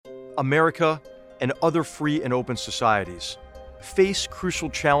America and other free and open societies face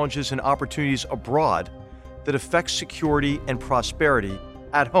crucial challenges and opportunities abroad that affect security and prosperity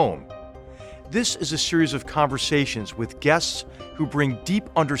at home. This is a series of conversations with guests who bring deep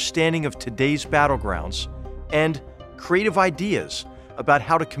understanding of today's battlegrounds and creative ideas about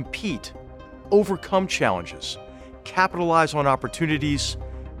how to compete, overcome challenges, capitalize on opportunities,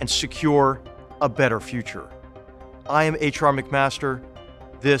 and secure a better future. I am H.R. McMaster.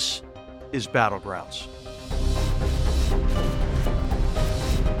 This is Battlegrounds.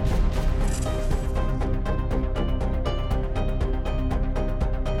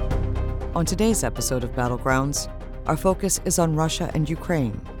 On today's episode of Battlegrounds, our focus is on Russia and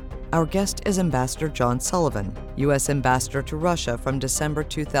Ukraine. Our guest is Ambassador John Sullivan, U.S. Ambassador to Russia from December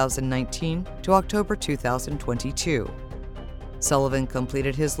 2019 to October 2022. Sullivan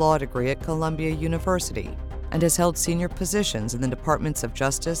completed his law degree at Columbia University and has held senior positions in the Departments of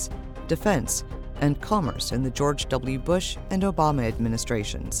Justice, Defense, and Commerce in the George W. Bush and Obama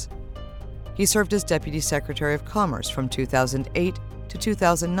administrations. He served as Deputy Secretary of Commerce from 2008 to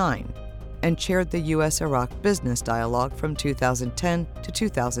 2009 and chaired the U.S.-Iraq Business Dialogue from 2010 to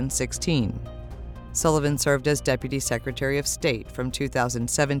 2016. Sullivan served as Deputy Secretary of State from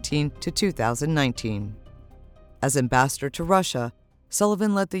 2017 to 2019. As ambassador to Russia,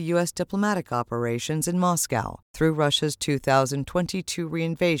 Sullivan led the U.S. diplomatic operations in Moscow through Russia's 2022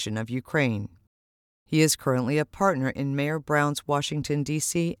 reinvasion of Ukraine. He is currently a partner in Mayor Brown's Washington,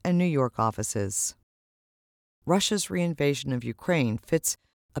 D.C. and New York offices. Russia's reinvasion of Ukraine fits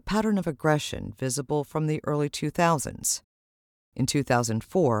a pattern of aggression visible from the early 2000s. In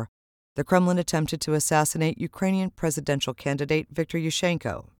 2004, the Kremlin attempted to assassinate Ukrainian presidential candidate Viktor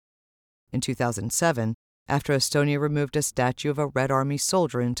Yushchenko. In 2007, after Estonia removed a statue of a Red Army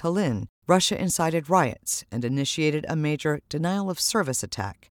soldier in Tallinn, Russia incited riots and initiated a major denial-of-service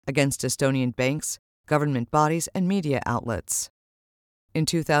attack against Estonian banks, government bodies, and media outlets. In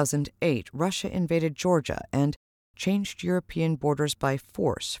 2008, Russia invaded Georgia and changed European borders by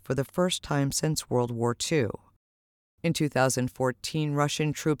force for the first time since World War II. In 2014,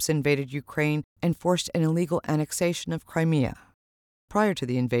 Russian troops invaded Ukraine and forced an illegal annexation of Crimea. Prior to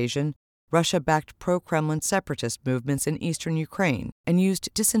the invasion, Russia backed pro-Kremlin separatist movements in eastern Ukraine and used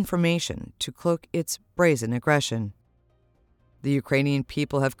disinformation to cloak its brazen aggression. The Ukrainian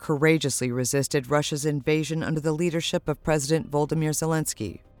people have courageously resisted Russia's invasion under the leadership of President Volodymyr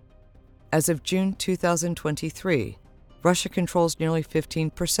Zelensky. As of June 2023, Russia controls nearly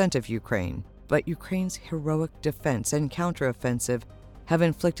 15% of Ukraine, but Ukraine's heroic defense and counteroffensive have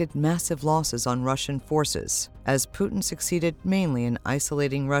inflicted massive losses on Russian forces, as Putin succeeded mainly in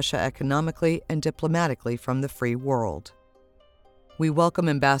isolating Russia economically and diplomatically from the free world. We welcome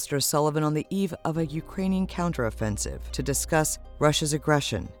Ambassador Sullivan on the eve of a Ukrainian counteroffensive to discuss Russia's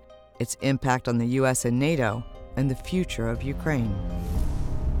aggression, its impact on the U.S. and NATO, and the future of Ukraine.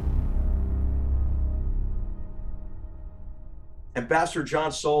 Ambassador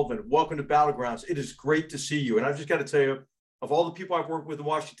John Sullivan, welcome to Battlegrounds. It is great to see you. And I've just got to tell you, of all the people I've worked with in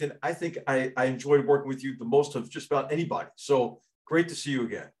Washington, I think I enjoyed working with you the most of just about anybody. So great to see you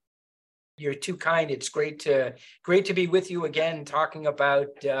again. You're too kind. It's great to be with you again, talking about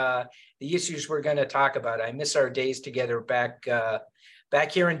the issues we're going to talk about. I miss our days together back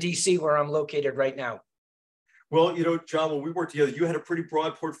here in D.C., where I'm located right now. Well, John, when we worked together, you had a pretty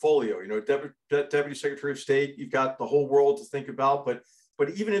broad portfolio. Deputy Secretary of State, you've got the whole world to think about. But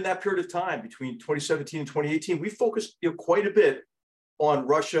even in that period of time, between 2017 and 2018, we focused quite a bit on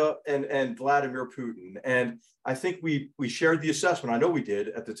Russia and Vladimir Putin. And I think we shared the assessment, I know we did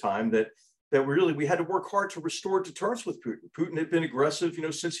at the time, that we had to work hard to restore deterrence with Putin. Putin had been aggressive,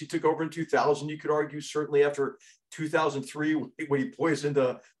 since he took over in 2000. You could argue certainly after 2003, when he poisoned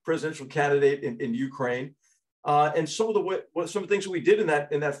a presidential candidate in Ukraine. And some of the things that we did in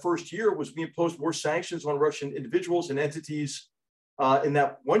that first year was we imposed more sanctions on Russian individuals and entities in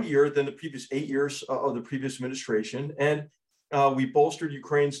that 1 year than the previous 8 years of the previous administration. And we bolstered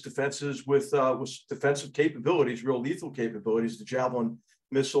Ukraine's defenses with defensive capabilities, real lethal capabilities, the Javelin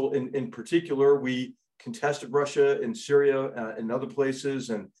missile in particular. We contested Russia in Syria and other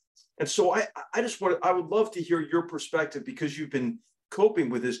places. And so I would love to hear your perspective, because you've been coping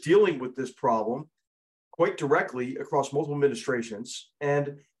with this, dealing with this problem quite directly across multiple administrations.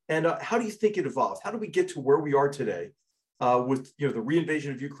 And how do you think it evolved? How do we get to where we are today with the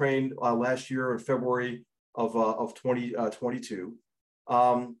reinvasion of Ukraine last year in February of 2022?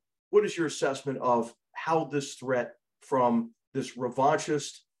 What is your assessment of how this threat from this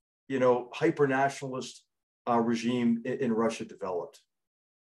revanchist, hyper-nationalist regime in Russia developed?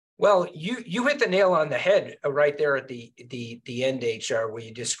 Well, you hit the nail on the head right there at the end, HR, where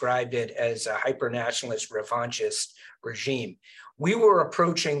you described it as a hyper-nationalist, revanchist regime. We were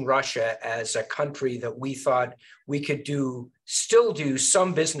approaching Russia as a country that we thought we could still do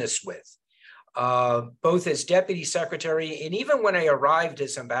some business with, both as deputy secretary and even when I arrived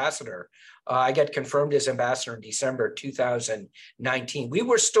as ambassador. I got confirmed as ambassador in December 2019. We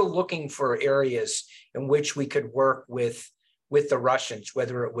were still looking for areas in which we could work with the Russians,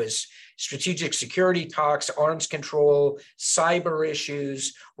 whether it was strategic security talks, arms control, cyber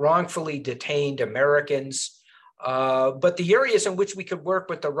issues, wrongfully detained Americans. But the areas in which we could work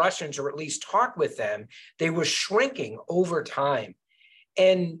with the Russians, or at least talk with them, they were shrinking over time.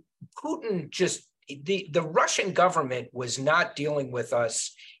 And Putin the Russian government was not dealing with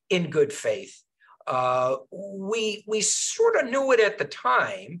us in good faith. We sort of knew it at the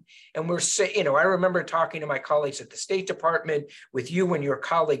time, and we're saying, I remember talking to my colleagues at the State Department, with you and your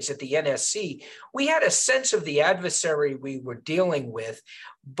colleagues at the NSC. We had a sense of the adversary we were dealing with,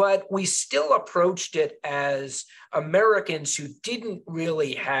 but we still approached it as Americans who didn't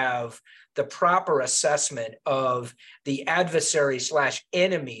really have the proper assessment of the adversary /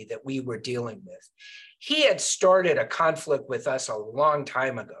 enemy that we were dealing with. He had started a conflict with us a long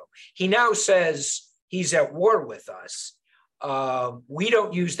time ago. He now says he's at war with us. We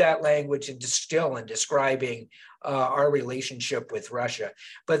don't use that language in describing our relationship with Russia.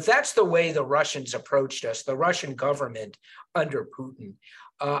 But that's the way the Russians approached us, the Russian government under Putin.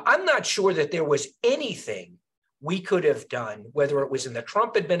 I'm not sure that there was anything we could have done, whether it was in the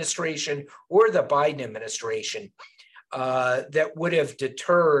Trump administration or the Biden administration, that would have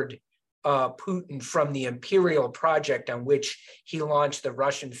deterred Putin from the imperial project on which he launched the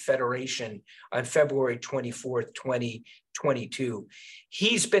Russian Federation on February 24th, 2022.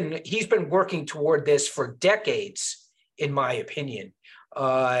 He's been working toward this for decades, in my opinion.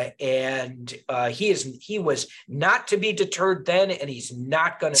 And he was not to be deterred then, and he's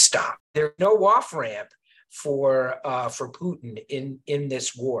not going to stop. There's no off-ramp for Putin in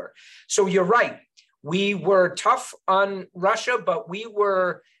this war. So you're right. We were tough on Russia, but we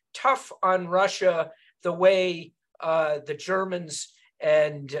were tough on Russia the way the Germans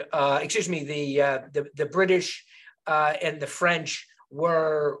and the British and the French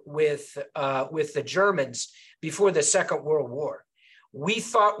were with the Germans before the Second World War. We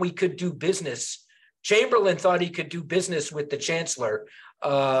thought we could do business. Chamberlain thought he could do business with the Chancellor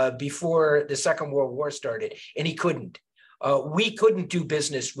before the Second World War started, and he couldn't. We couldn't do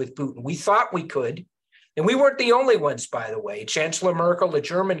business with Putin. We thought we could. And we weren't the only ones, by the way. Chancellor Merkel, the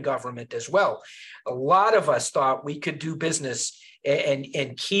German government as well. A lot of us thought we could do business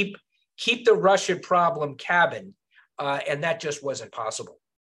and keep the Russian problem cabined, and that just wasn't possible.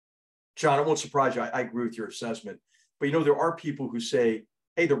 John, it won't surprise you. I agree with your assessment. But, there are people who say,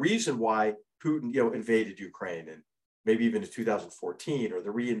 hey, the reason why Putin, invaded Ukraine, and maybe even in 2014, or the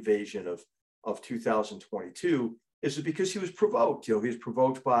reinvasion of 2022, is because he was provoked. He was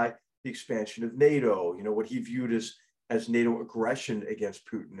provoked by the expansion of NATO, what he viewed as NATO aggression against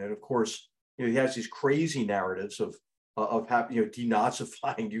Putin. And of course, he has these crazy narratives of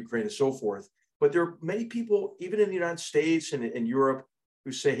denazifying Ukraine and so forth. But there are many people, even in the United States and in Europe,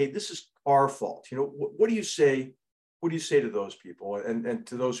 who say, hey, this is our fault. What do you say? What do you say to those people and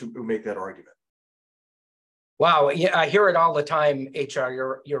to those who make that argument? Wow, yeah, I hear it all the time,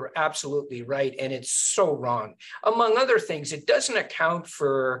 HR. You're absolutely right, and it's so wrong. Among other things, it doesn't account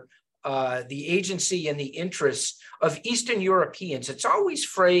for the agency and the interests of Eastern Europeans. It's always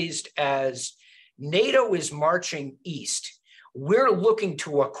phrased as NATO is marching east. We're looking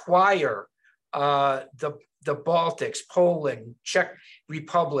to acquire the Baltics, Poland, Czech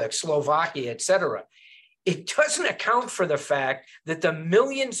Republic, Slovakia, et cetera. It doesn't account for the fact that the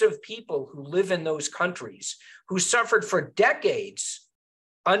millions of people who live in those countries, who suffered for decades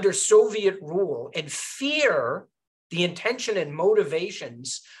under Soviet rule and fear the intention and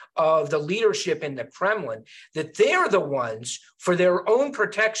motivations of the leadership in the Kremlin, that they're the ones, for their own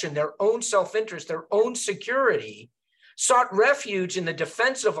protection, their own self-interest, their own security, sought refuge in the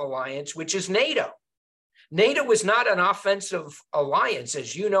defensive alliance, which is NATO. NATO was not an offensive alliance,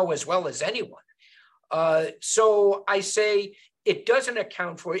 as you know as well as anyone. So I say it doesn't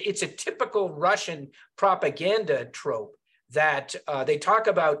account for it. It's a typical Russian propaganda trope that they talk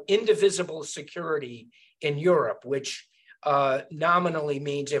about indivisible security in Europe, which nominally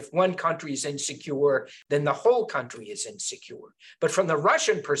means if one country is insecure, then the whole country is insecure. But from the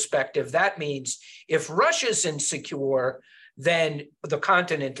Russian perspective, that means if Russia's insecure, then the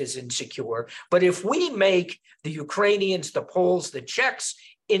continent is insecure. But if we make the Ukrainians, the Poles, the Czechs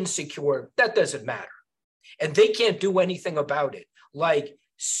insecure, that doesn't matter. And they can't do anything about it, like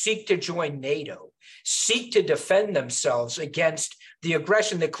seek to join NATO, seek to defend themselves against the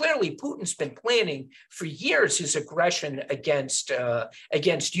aggression that clearly Putin's been planning for years, his aggression against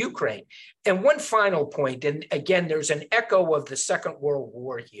Ukraine. And one final point, and again, there's an echo of the Second World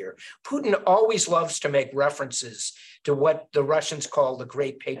War here. Putin always loves to make references to what the Russians call the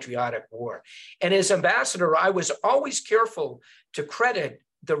Great Patriotic War. And as ambassador, I was always careful to credit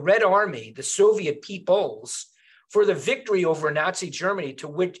the Red Army, the Soviet peoples, for the victory over Nazi Germany, to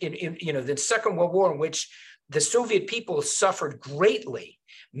which in the Second World War, in which the Soviet people suffered greatly,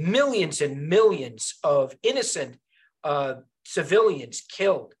 millions and millions of innocent civilians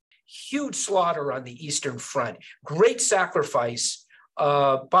killed, huge slaughter on the Eastern Front, great sacrifice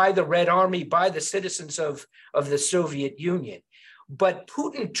by the Red Army, by the citizens of the Soviet Union. But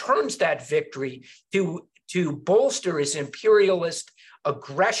Putin turns that victory to bolster his imperialist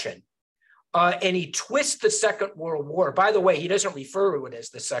aggression. And he twists the Second World War. By the way, he doesn't refer to it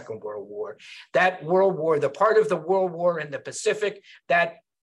as the Second World War. That World War, the part of the World War in the Pacific, that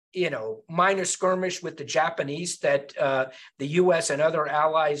minor skirmish with the Japanese that the U.S. and other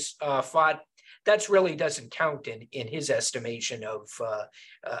allies fought, that really doesn't count in his estimation of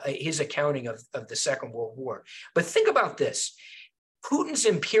his accounting of the Second World War. But think about this. Putin's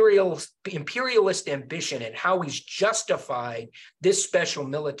imperialist ambition and how he's justified this special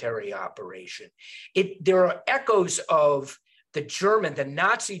military operation. There are echoes of the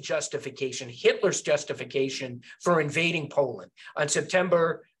Nazi justification, Hitler's justification for invading Poland on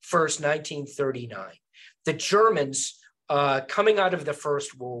September 1st, 1939. The Germans coming out of the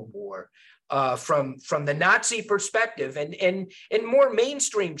First World War, from the Nazi perspective and more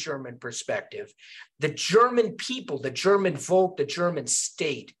mainstream German perspective, the German people, the German Volk, the German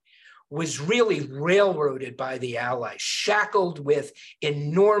state was really railroaded by the Allies, shackled with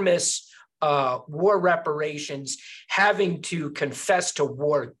enormous war reparations, having to confess to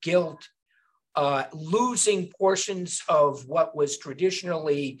war guilt, losing portions of what was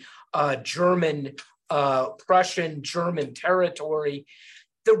traditionally German, Prussian, German territory.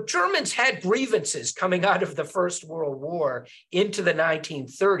 The Germans had grievances coming out of the First World War into the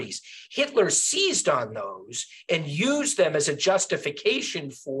 1930s. Hitler seized on those and used them as a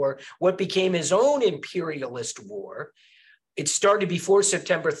justification for what became his own imperialist war. It started before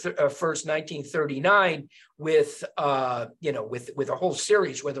September 1st, 1939, with a whole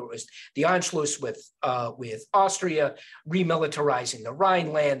series, whether it was the Anschluss with Austria, remilitarizing the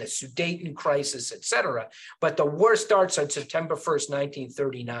Rhineland, the Sudeten crisis, etc. But the war starts on September 1st,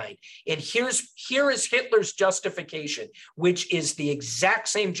 1939. And here is Hitler's justification, which is the exact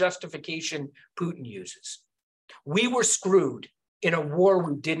same justification Putin uses. We were screwed in a war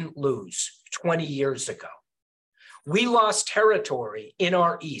we didn't lose 20 years ago. We lost territory in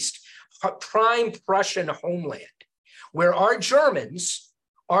our east, prime Prussian homeland, where our Germans,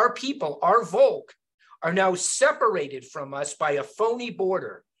 our people, our Volk, are now separated from us by a phony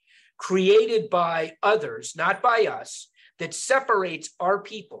border created by others, not by us, that separates our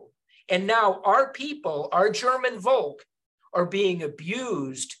people. And now our people, our German Volk, are being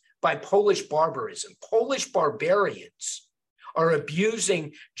abused by Polish barbarism. Polish barbarians are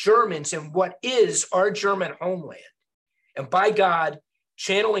abusing Germans in what is our German homeland. And by God,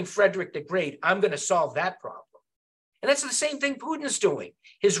 channeling Frederick the Great, I'm going to solve that problem. And that's the same thing Putin's doing.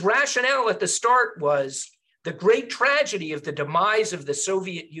 His rationale at the start was the great tragedy of the demise of the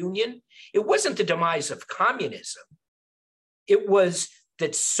Soviet Union. It wasn't the demise of communism. It was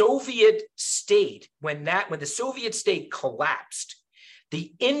that Soviet state, when the Soviet state collapsed,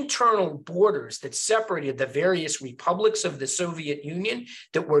 the internal borders that separated the various republics of the Soviet Union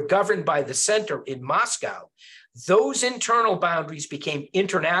that were governed by the center in Moscow, those internal boundaries became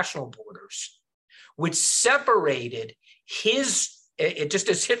international borders, which separated just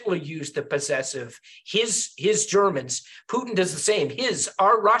as Hitler used the possessive, his Germans, Putin does the same.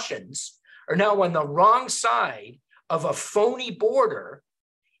 Our Russians are now on the wrong side of a phony border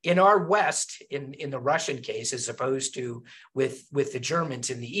in our west, in the Russian case, as opposed to with the Germans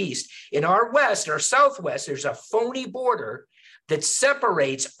in the east. In our west, our southwest, there's a phony border that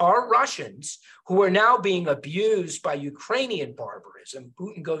separates our Russians, who are now being abused by Ukrainian barbarism.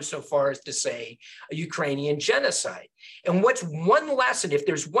 Putin goes so far as to say a Ukrainian genocide. And what's one lesson, if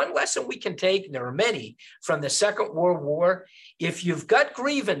there's one lesson we can take, and there are many, from the Second World War, if you've got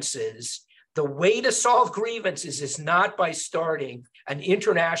grievances, the way to solve grievances is not by starting an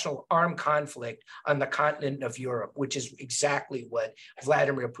international armed conflict on the continent of Europe, which is exactly what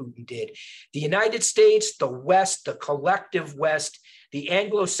Vladimir Putin did. The United States, the West, the collective West, the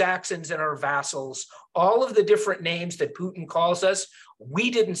Anglo-Saxons and our vassals, all of the different names that Putin calls us,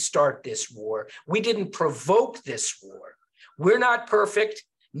 we didn't start this war. We didn't provoke this war. We're not perfect.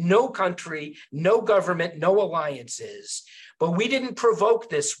 no country, no government, no alliances. But we didn't provoke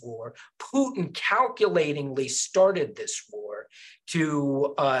this war. Putin calculatingly started this war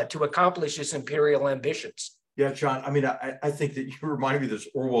to accomplish his imperial ambitions. Yeah, John, I mean, I think that you remind me of this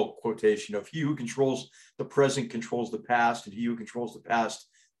Orwell quotation of he who controls the present controls the past, and he who controls the past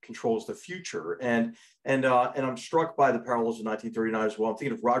controls the future. And I'm struck by the parallels of 1939 as well. I'm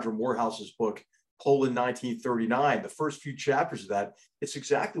thinking of Roger Morehouse's book, Poland 1939. The first few chapters of that, it's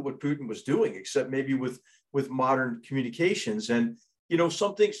exactly what Putin was doing, except maybe with modern communications. And, you know,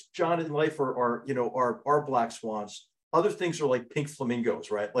 some things, John, in life are black swans. Other things are like pink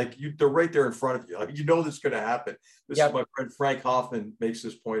flamingos, right? Like they're right there in front of you. I mean, you know this is going to happen. This is my friend Frank Hoffman makes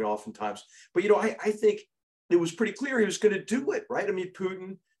this point oftentimes. But, you know, I think it was pretty clear he was going to do it, right? I mean,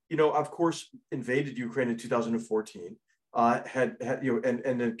 Putin, you know, of course, invaded Ukraine in 2014, had you know,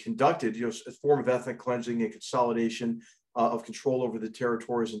 and then conducted, you know, a form of ethnic cleansing and consolidation of control over the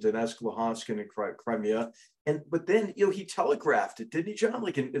territories in Donetsk, Luhansk, and in Crimea. But then, you know, he telegraphed it, didn't he, John?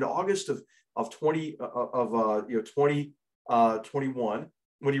 Like in August of 2021,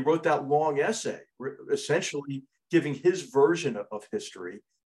 when he wrote that long essay, essentially giving his version of history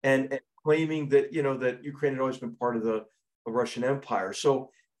and claiming that, you know, that Ukraine had always been part of the Russian Empire.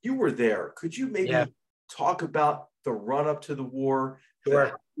 So you were there. Could you maybe talk about the run up to the war,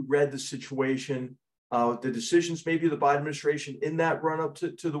 Sure. read the situation, the decisions maybe of the Biden administration in that run up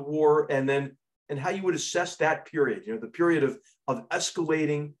to the war, and how you would assess that period, you know, the period of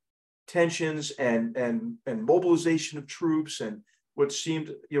escalating tensions and mobilization of troops and what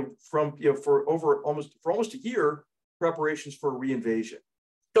seemed, you know, for almost a year, preparations for a reinvasion.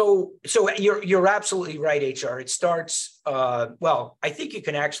 So you're absolutely right, HR. It starts, well, I think you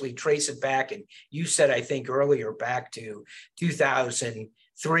can actually trace it back. And you said, I think earlier, back to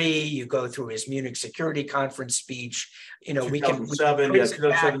 2003, you go through his Munich Security Conference speech. You know, 2007,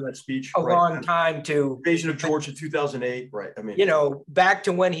 2007, that speech. A long time to invasion of Georgia, 2008, right? I mean, you know, back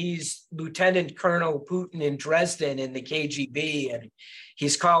to when he's Lieutenant Colonel Putin in Dresden in the KGB, and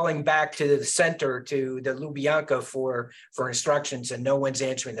he's calling back to the center, to the Lubyanka for instructions, and no one's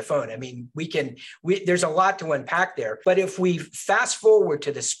answering the phone. I mean, there's a lot to unpack there. But if we fast forward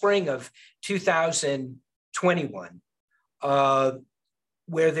to the spring of 2021,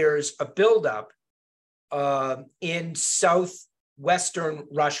 where there's a buildup in southwestern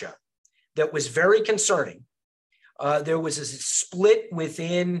Russia that was very concerning. There was a split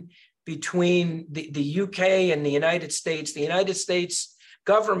between the UK and the United States. The United States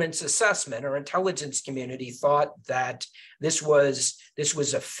government's assessment, or intelligence community, thought that this was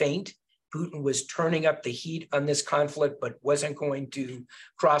a feint. Putin was turning up the heat on this conflict, but wasn't going to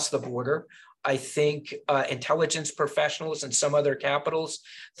cross the border. I think intelligence professionals in some other capitals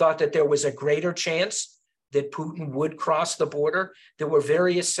thought that there was a greater chance that Putin would cross the border. There were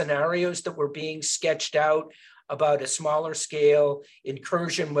various scenarios that were being sketched out about a smaller scale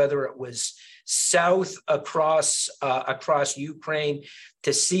incursion, whether it was south across Ukraine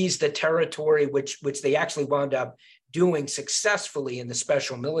to seize the territory, which they actually wound up doing successfully in the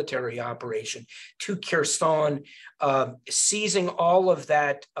special military operation, to Kherson, seizing all of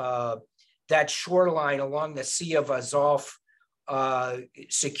that shoreline along the Sea of Azov,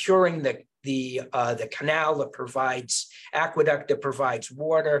 securing the canal that provides aqueduct that provides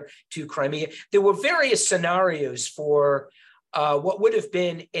water to Crimea. There were various scenarios for what would have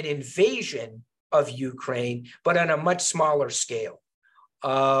been an invasion of Ukraine, but on a much smaller scale.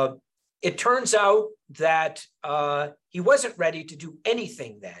 It turns out that he wasn't ready to do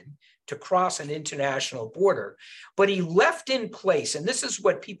anything then to cross an international border, but he left in place, and this is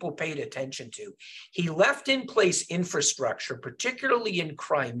what people paid attention to, he left in place infrastructure, particularly in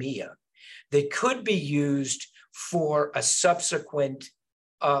Crimea, that could be used for a subsequent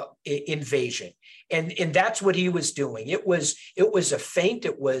invasion. And that's what he was doing. It was a feint.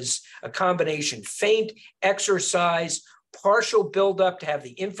 It was a combination feint, exercise, partial buildup to have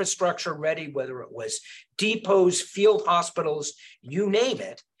the infrastructure ready, whether it was depots, field hospitals, you name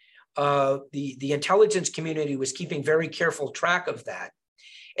it. The intelligence community was keeping very careful track of that.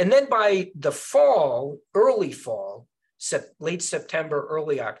 And then by the fall, early fall, late September,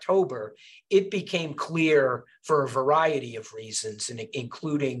 early October, it became clear for a variety of reasons, and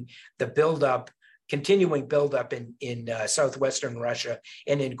including the continuing buildup in southwestern Russia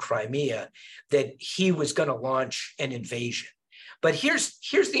and in Crimea, that he was going to launch an invasion. But here's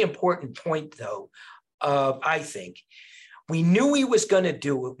the important point, though, I think. We knew he was going to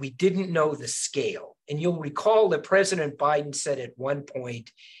do it. We didn't know the scale. And you'll recall that President Biden said at one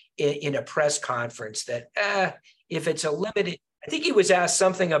point in a press conference that if it's a limited, I think he was asked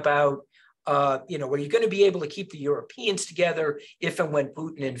something about Were you going to be able to keep the Europeans together if and when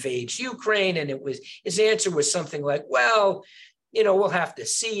Putin invades Ukraine? And his answer was something like, well, we'll have to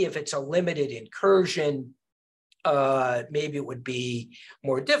see. If it's a limited incursion, maybe it would be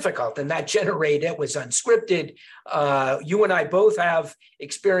more difficult. And it was unscripted. You and I both have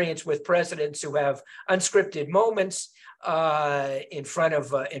experience with presidents who have unscripted moments in front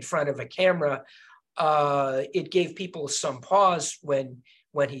of a camera. It gave people some pause when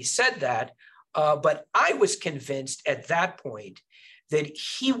he said that, but I was convinced at that point that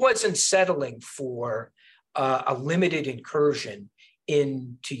he wasn't settling for a limited incursion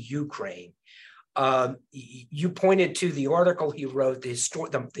into Ukraine. You pointed to the article he wrote,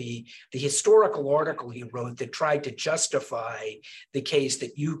 the historical article he wrote that tried to justify the case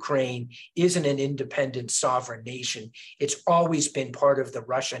that Ukraine isn't an independent sovereign nation. It's always been part of the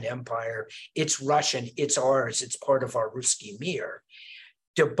Russian Empire. It's Russian, it's ours, it's part of our Ruski Mir.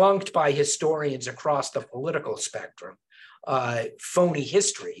 Debunked by historians across the political spectrum, phony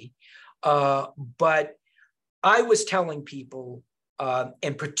history. But I was telling people,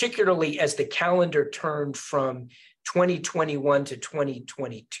 and particularly as the calendar turned from 2021 to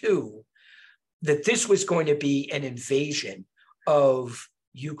 2022, that this was going to be an invasion of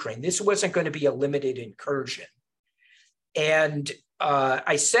Ukraine. This wasn't going to be a limited incursion. And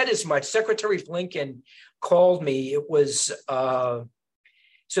I said as much. Secretary Blinken called me. It was,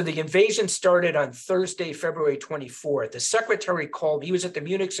 so the invasion started on Thursday, February 24th. The secretary called, he was at the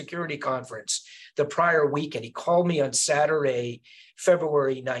Munich Security Conference the prior week, and he called me on Saturday,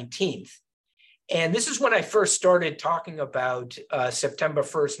 February 19th. And this is when I first started talking about September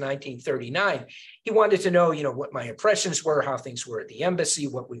 1st, 1939. He wanted to know, what my impressions were, how things were at the embassy,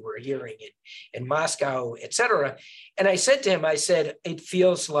 what we were hearing in Moscow, et cetera. And I said to him, it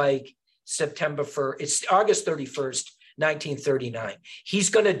feels like September 1st, it's August 31st, 1939. He's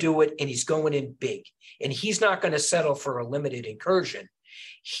going to do it, and he's going in big. And he's not going to settle for a limited incursion.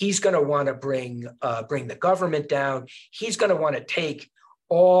 He's going to want to bring the government down. He's going to want to take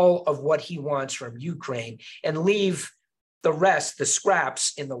all of what he wants from Ukraine and leave the rest, the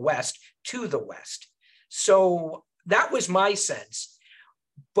scraps in the West, to the West. So that was my sense.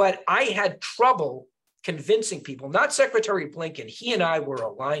 But I had trouble convincing people, not Secretary Blinken, he and I were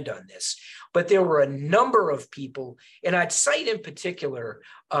aligned on this, but there were a number of people, and I'd cite in particular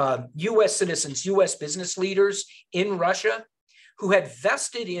US citizens, US business leaders in Russia who had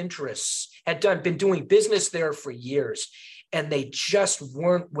vested interests, been doing business there for years, and they just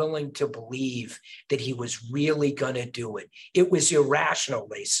weren't willing to believe that he was really going to do it. It was irrational,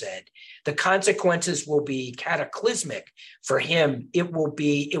 they said. The consequences will be cataclysmic for him. It would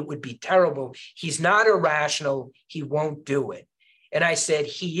be terrible. He's not irrational. He won't do it. And I said,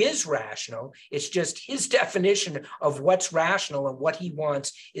 he is rational. It's just his definition of what's rational and what he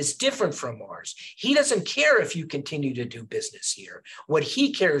wants is different from ours. He doesn't care if you continue to do business here. What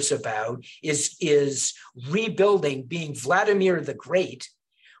he cares about is rebuilding, being Vladimir the Great,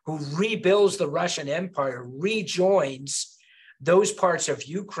 who rebuilds the Russian Empire, rejoins those parts of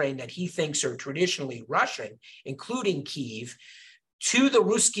Ukraine that he thinks are traditionally Russian, including Kyiv, to the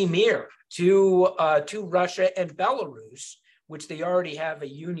Ruski Mir, to Russia and Belarus, which they already have a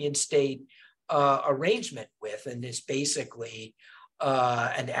union state arrangement with, and is basically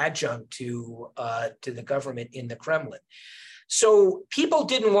an adjunct to the government in the Kremlin. So people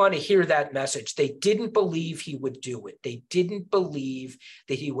didn't want to hear that message. They didn't believe he would do it. They didn't believe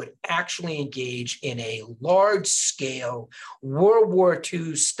that he would actually engage in a large-scale World War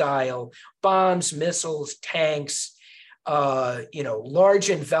II style bombs, missiles, tanks, large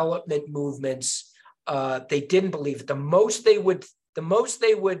envelopment movements. They didn't believe it. The most they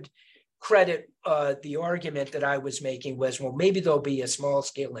would credit the argument that I was making was, well, maybe there'll be a small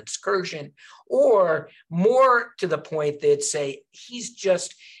scale excursion, or more to the point, they'd say he's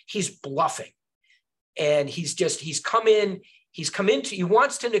bluffing, and he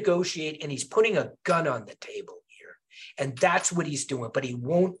wants to negotiate, and he's putting a gun on the table here, and that's what he's doing, but he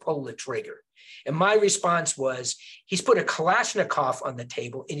won't pull the trigger. And my response was, he's put a Kalashnikov on the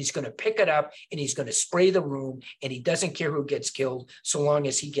table, and he's going to pick it up, and he's going to spray the room, and he doesn't care who gets killed so long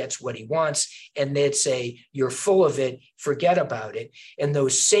as he gets what he wants. And they'd say, you're full of it, forget about it. And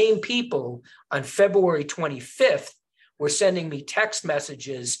those same people on February 25th were sending me text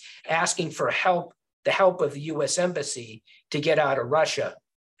messages asking for help, the help of the US Embassy to get out of Russia.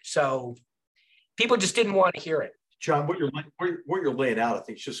 So people just didn't want to hear it. John, what you're laying out, I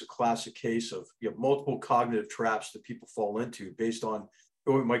think, is just a classic case of multiple cognitive traps that people fall into based on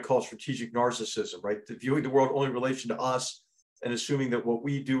what we might call strategic narcissism, right? Viewing the world only in relation to us, and assuming that what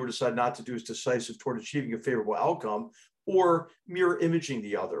we do or decide not to do is decisive toward achieving a favorable outcome, or mirror imaging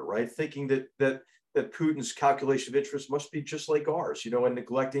the other, right? Thinking that Putin's calculation of interest must be just like ours, and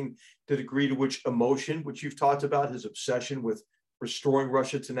neglecting the degree to which emotion, which you've talked about, his obsession with restoring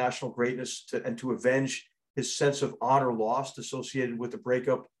Russia to national greatness and to avenge his sense of honor lost associated with the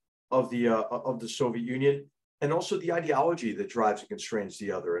breakup of the Soviet Union, and also the ideology that drives and constrains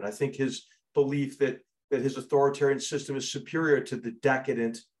the other. And I think his belief that his authoritarian system is superior to the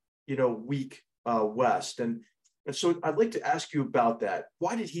decadent, weak West. And so I'd like to ask you about that.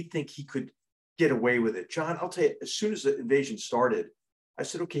 Why did he think he could get away with it? John, I'll tell you, as soon as the invasion started, I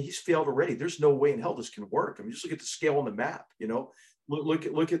said, okay, he's failed already. There's no way in hell this can work. I mean, just look at the scale on the map,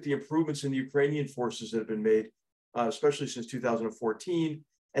 look at the improvements in the Ukrainian forces that have been made, especially since 2014.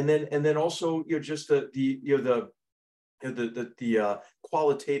 And then also, just the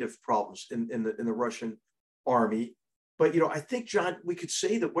qualitative problems in the Russian army. But, I think, John, we could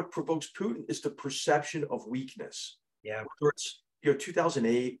say that what provokes Putin is the perception of weakness. Yeah. Whether it's,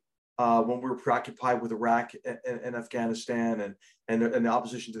 2008, when we were preoccupied with Iraq and Afghanistan, and the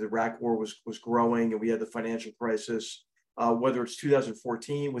opposition to the Iraq war was growing, and we had the financial crisis, whether it's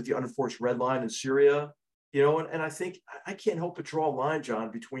 2014 with the unenforced red line in Syria, and I think I can't help but draw a line,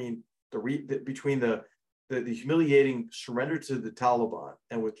 John, between the humiliating surrender to the Taliban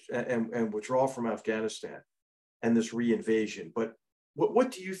and withdrawal from Afghanistan and this reinvasion. But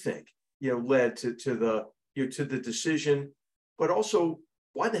what do you think, led to the decision, but also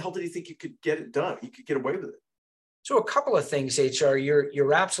why the hell did he think he could get it done? He could get away with it. So a couple of things, HR,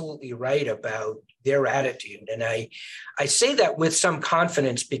 you're absolutely right about their attitude. And I say that with some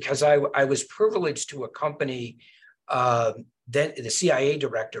confidence because I was privileged to accompany then the CIA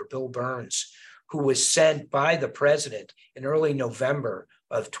director, Bill Burns, who was sent by the president in early November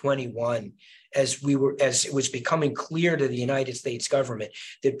of 21, as it was becoming clear to the United States government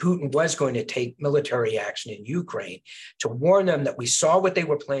that Putin was going to take military action in Ukraine, to warn them that we saw what they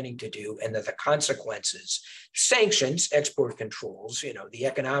were planning to do and that the consequences, sanctions, export controls, the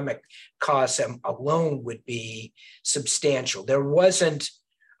economic costs alone would be substantial. There wasn't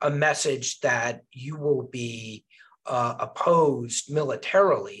a message that you will be opposed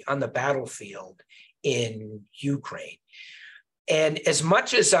militarily on the battlefield in Ukraine. And as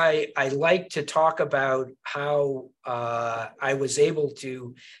much as I like to talk about how I was able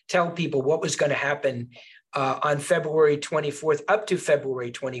to tell people what was going to happen on February 24th, up to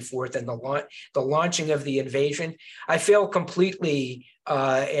February 24th, and the launching of the invasion, I fail completely.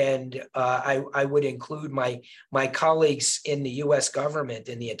 And I would include my colleagues in the U.S. government,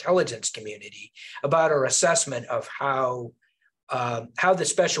 in the intelligence community, about our assessment of how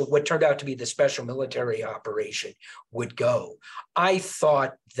what turned out to be the special military operation would go. I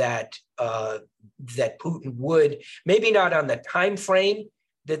thought that that Putin would, maybe not on the time frame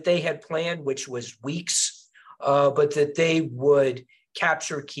that they had planned, which was weeks, but that they would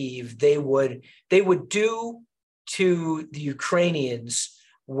capture Kyiv. They would do to the Ukrainians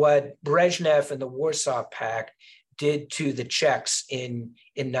what Brezhnev and the Warsaw Pact did to the Czechs in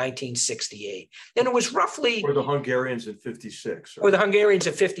 1968. And it was roughly... Or the Hungarians in 56. Right? Or the Hungarians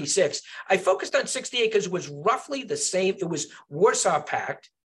in 56. I focused on 68 because it was roughly the same. It was Warsaw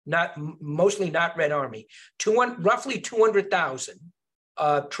Pact, mostly not Red Army, roughly 200,000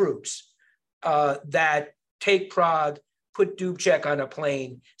 troops that take Prague, put Dubček on a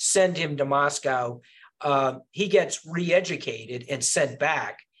plane, send him to Moscow. He gets re-educated and sent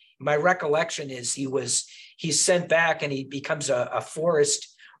back. My recollection is he's sent back and he becomes a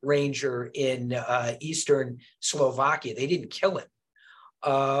forest ranger in eastern Slovakia. They didn't kill him.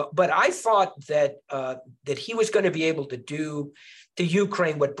 But I thought that he was going to be able to do to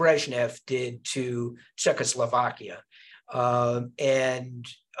Ukraine what Brezhnev did to Czechoslovakia. And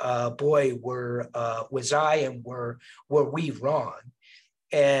boy, was I and were we wrong.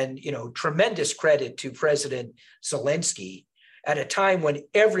 And, tremendous credit to President Zelensky. At a time when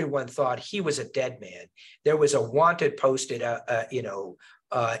everyone thought he was a dead man, there was a wanted posted,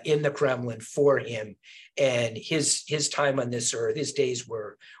 in the Kremlin for him, and his time on this earth, his days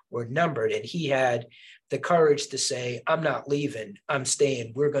were numbered, and he had the courage to say, "I'm not leaving, I'm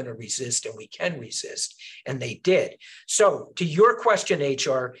staying. We're going to resist, and we can resist," and they did. So, to your question,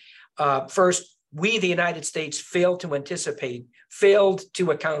 HR, first, we, the United States, failed to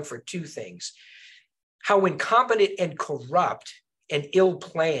account for two things: how incompetent and corrupt and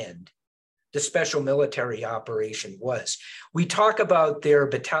ill-planned the special military operation was. We talk about their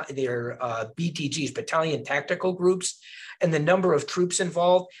BTGs, battalion tactical groups, and the number of troops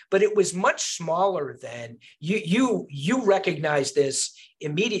involved, but it was much smaller than, you recognize this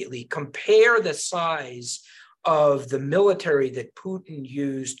immediately. Compare the size of the military that Putin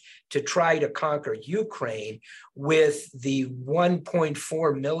used to try to conquer Ukraine with the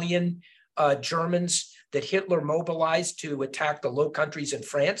 1.4 million Germans that Hitler mobilized to attack the Low Countries in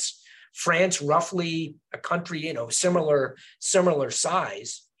France. France, roughly a country, similar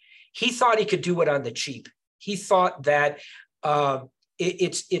size. He thought he could do it on the cheap. He thought that they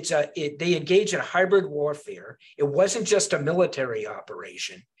engaged in a hybrid warfare. It wasn't just a military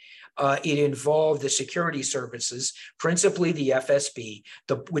operation. It involved the security services, principally the FSB,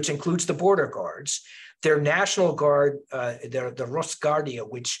 which includes the border guards, their National Guard, the Rosguardia,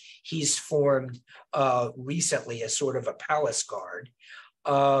 which he's formed recently as sort of a palace guard,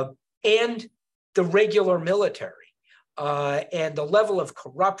 and the regular military. And the level of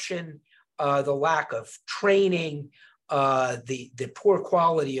corruption, the lack of training, the poor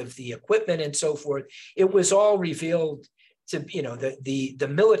quality of the equipment and so forth, it was all revealed to, the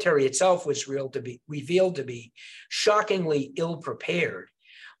military itself was revealed to be shockingly ill-prepared.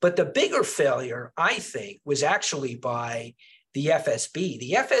 But the bigger failure, I think, was actually by the FSB.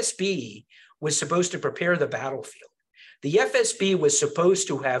 The FSB was supposed to prepare the battlefield. The FSB was supposed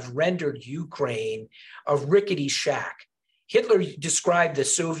to have rendered Ukraine a rickety shack. Hitler described the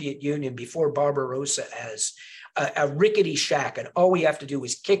Soviet Union before Barbarossa as a rickety shack, and all we have to do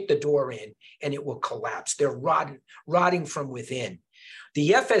is kick the door in and it will collapse. They're rotting from within. The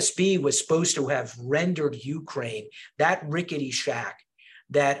FSB was supposed to have rendered Ukraine that rickety shack,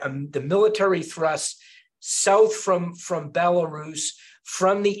 that the military thrust south from Belarus,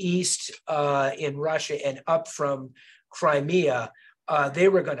 from the east in Russia, and up from Crimea, they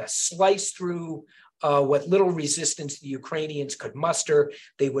were going to slice through what little resistance the Ukrainians could muster.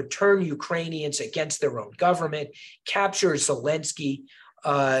 They would turn Ukrainians against their own government, capture Zelensky.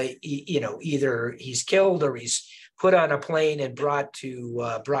 Either he's killed or he's put on a plane and brought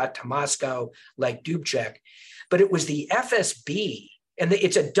to Moscow like Dubček. But it was the FSB, and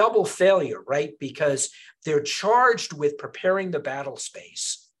it's a double failure, right? Because they're charged with preparing the battle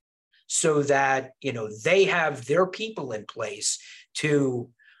space so that they have their people in place to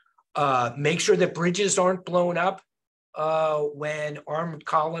make sure that bridges aren't blown up when armed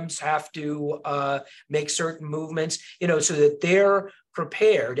columns have to make certain movements, so that they're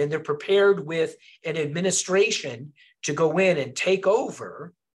prepared, and they're prepared with an administration to go in and take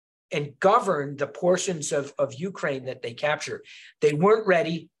over and govern the portions of Ukraine that they capture. They weren't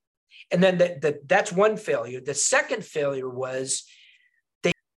ready. And then that's one failure. The second failure was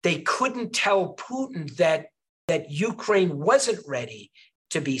they couldn't tell Putin that Ukraine wasn't ready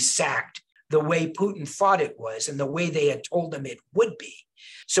to be sacked the way Putin thought it was and the way they had told him it would be.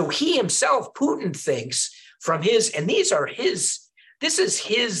 So he himself, Putin, thinks from this is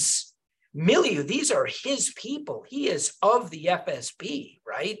his milieu, these are his people. He is of the FSB,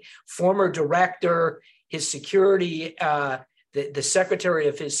 right? Former director, his security, the secretary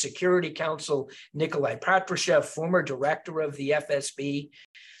of his Security Council, Nikolai Patrushev, former director of the FSB.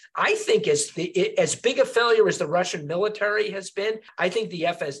 I think as big a failure as the Russian military has been, I think the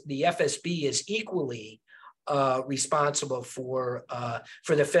FSB is equally responsible for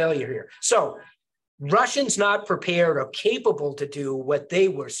the failure here. So Russians not prepared or capable to do what they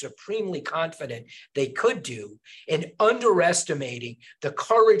were supremely confident they could do, and underestimating the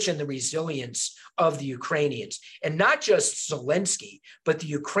courage and the resilience of the Ukrainians. And not just Zelensky, but the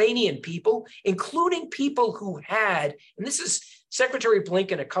Ukrainian people, including people who had, and this is Secretary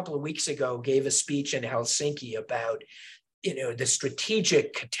Blinken a couple of weeks ago gave a speech in Helsinki about the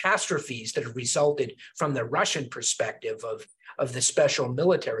strategic catastrophes that have resulted from the Russian perspective of the special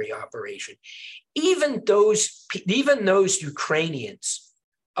military operation. Even those Ukrainians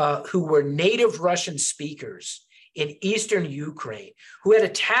who were native Russian speakers in eastern Ukraine, who had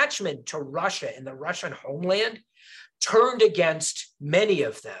attachment to Russia and the Russian homeland, turned against, many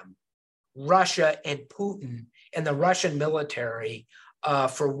of them, Russia and Putin and the Russian military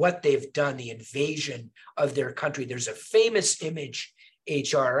for what they've done, the invasion of their country. There's a famous image,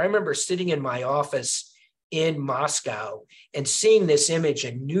 HR. I remember sitting in my office in Moscow and seeing this image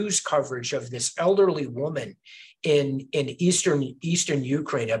and news coverage of this elderly woman in eastern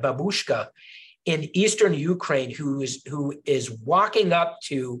Ukraine, a babushka in eastern Ukraine, who is walking up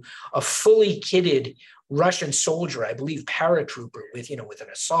to a fully kitted Russian soldier, I believe paratrooper, with an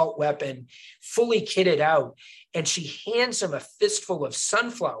assault weapon, fully kitted out, and she hands him a fistful of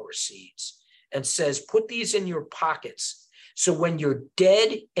sunflower seeds and says, "Put these in your pockets, so when you're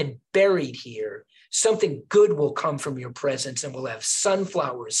dead and buried here, something good will come from your presence, and we'll have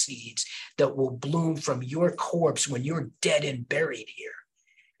sunflower seeds that will bloom from your corpse when you're dead and buried here."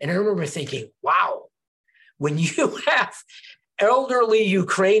 And I remember thinking, wow, when you have elderly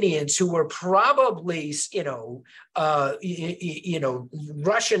Ukrainians who were probably,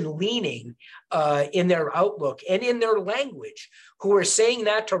 Russian leaning in their outlook and in their language, who were saying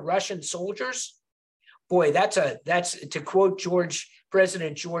that to Russian soldiers. Boy, that's to quote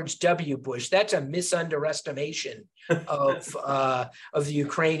President George W. Bush, that's a misunderestimation of the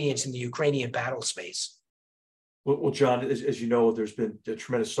Ukrainians in the Ukrainian battle space. Well, John, as you know, there's been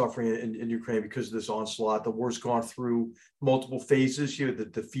tremendous suffering in Ukraine because of this onslaught. The war's gone through multiple phases. You know, the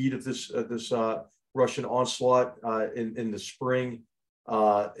defeat of this Russian onslaught in the spring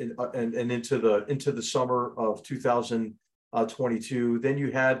and into the summer of 2022. Then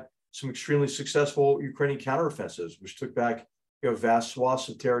you had some extremely successful Ukrainian counteroffensives, which took back vast swaths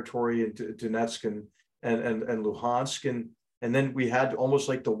of territory in Donetsk and Luhansk, and then we had almost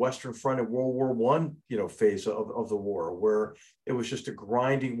like the Western Front in World War I, phase of the war, where it was just a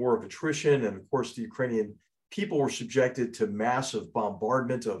grinding war of attrition. And of course, the Ukrainian people were subjected to massive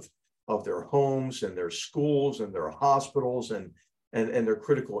bombardment of their homes and their schools and their hospitals and their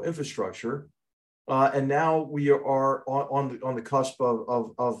critical infrastructure. And now we are on the cusp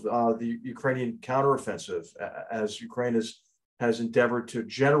of the Ukrainian counteroffensive, as Ukraine has endeavored to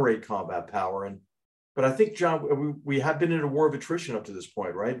generate combat power. But I think, John, we have been in a war of attrition up to this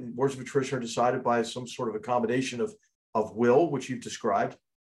point, right? And wars of attrition are decided by some sort of a combination of will, which you've described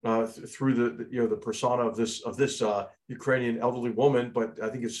through the persona of this Ukrainian elderly woman, but I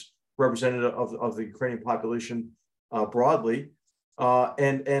think it's representative of the Ukrainian population broadly,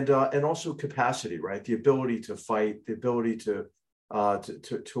 and also capacity, right? The ability to fight, the ability to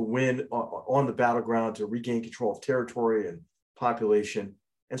win on the battleground, to regain control of territory and population.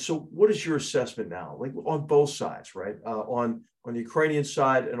 And so what is your assessment now, like on both sides, right? On the Ukrainian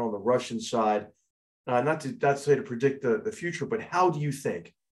side and on the Russian side, not to say to predict the future, but how do you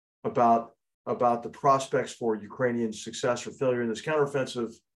think about the prospects for Ukrainian success or failure in this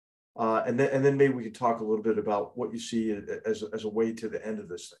counteroffensive? And then maybe we could talk a little bit about what you see as a way to the end of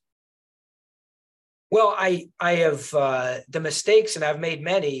this thing. Well, I have the mistakes, and I've made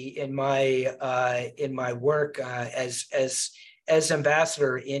many in my work as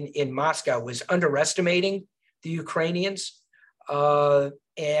ambassador in Moscow, was underestimating the Ukrainians, but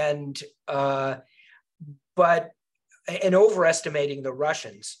overestimating the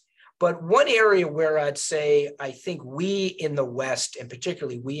Russians. But one area where I'd say I think we in the West, and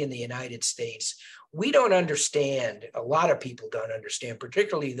particularly we in the United States, we don't understand, a lot of people don't understand,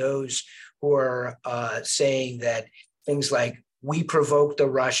 particularly those who are saying that things like we provoked the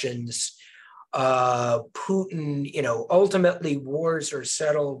Russians, Putin, ultimately wars are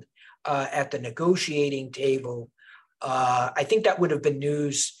settled at the negotiating table. I think that would have been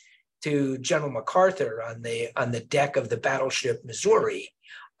news to General MacArthur on the deck of the battleship Missouri.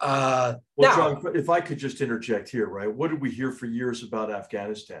 Well, now, John, if I could just interject here, right? What did we hear for years about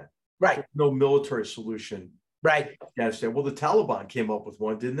Afghanistan? Right. No military solution. Right. Afghanistan. Well, the Taliban came up with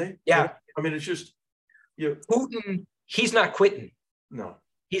one, didn't they? Yeah. I mean, it's just, Putin, he's not quitting. No.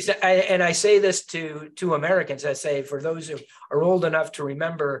 And I say this to Americans. I say, for those who are old enough to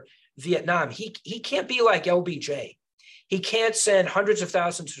remember Vietnam, he can't be like LBJ. He can't send hundreds of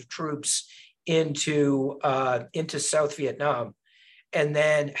thousands of troops into South Vietnam and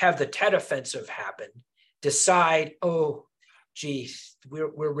then have the Tet Offensive happen, decide, oh, geez,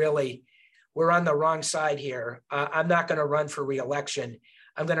 we're on the wrong side here. I'm not going to run for re-election.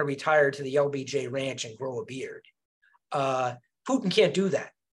 I'm going to retire to the LBJ ranch and grow a beard. Putin can't do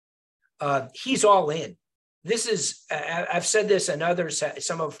that. He's all in. This is, I've said this, and others,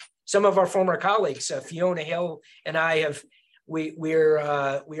 some of our former colleagues, Fiona Hill and I we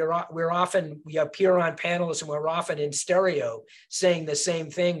appear on panels, and we're often in stereo saying the same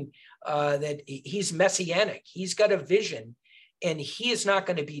thing, that he's messianic. He's got a vision, and he is not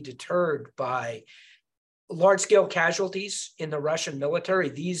going to be deterred by large-scale casualties in the Russian military.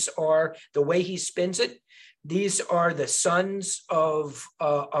 These are, the way he spins it, these are the sons of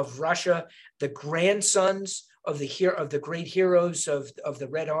Russia, the grandsons of the great heroes of the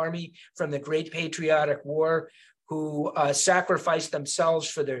Red Army from the Great Patriotic War, who sacrificed themselves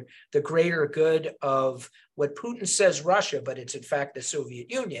for the greater good of what Putin says Russia, but it's in fact the Soviet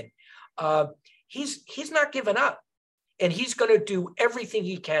Union. He's not giving up, and he's going to do everything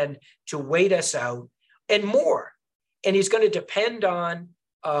he can to wait us out and more. And he's going to depend on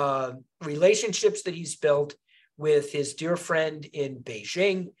relationships that he's built with his dear friend in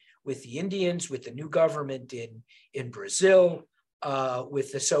Beijing, with the Indians, with the new government in Brazil,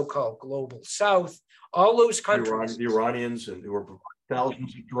 with the so-called global South, all those countries. The Iranians, and there were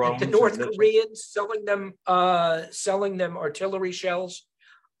thousands of drones. The North Koreans selling them artillery shells.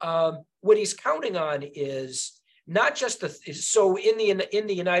 What he's counting on is not just so in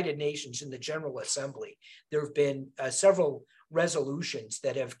the United Nations, in the General Assembly, there have been several resolutions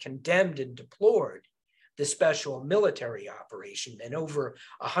that have condemned and deplored the special military operation, and over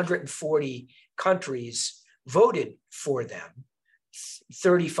 140 countries voted for them.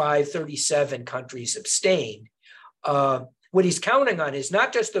 35, 37 countries abstained. What he's counting on is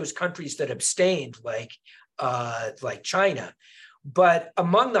not just those countries that abstained, like China, but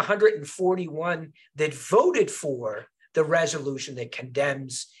among the 141 that voted for the resolution that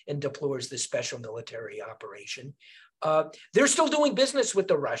condemns and deplores the special military operation, they're still doing business with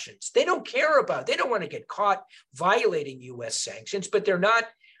the Russians. They don't want to get caught violating U.S. sanctions, but they're not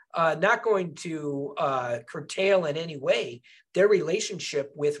going to curtail in any way their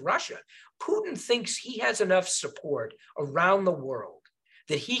relationship with Russia. Putin thinks he has enough support around the world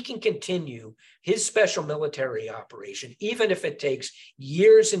that he can continue his special military operation, even if it takes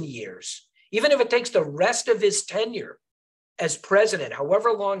years and years, even if it takes the rest of his tenure as president,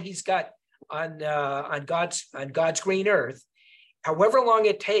 however long he's got on God's green earth, however long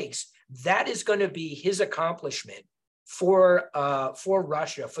it takes. That is going to be his accomplishment for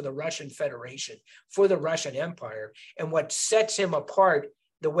Russia, for the Russian Federation, for the Russian Empire. And what sets him apart,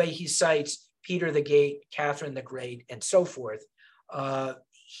 the way he cites Peter the Great, Catherine the Great, and so forth,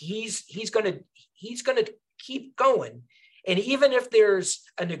 he's going to keep going. And even if there's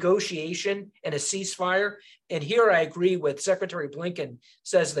a negotiation and a ceasefire, and here I agree with Secretary Blinken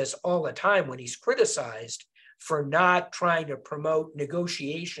says this all the time when he's criticized for not trying to promote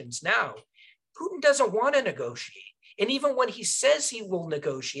negotiations now, Putin doesn't want to negotiate. And even when he says he will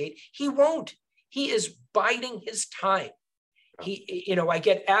negotiate, he won't. He is biding his time. I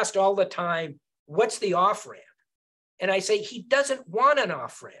get asked all the time, what's the off ramp? And I say, he doesn't want an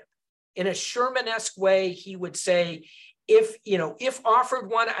off ramp. In a Sherman-esque way, he would say, if offered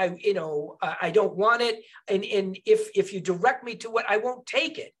one, I don't want it. And if you direct me to it, I won't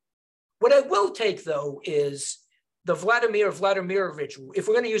take it. What I will take, though, is the Vladimir Vladimirovich, if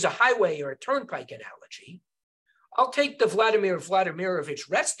we're going to use a highway or a turnpike analogy, I'll take the Vladimir Vladimirovich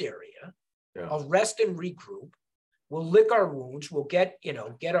rest area. Yeah. I'll rest and regroup. We'll lick our wounds. We'll get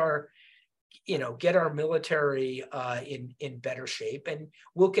our military in better shape, and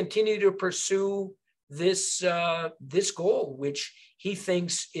we'll continue to pursue this goal, which he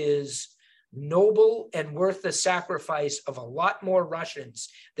thinks is noble and worth the sacrifice of a lot more Russians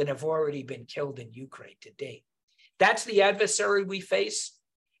than have already been killed in Ukraine to date. That's the adversary we face.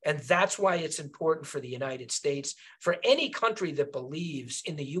 And that's why it's important for the United States, for any country that believes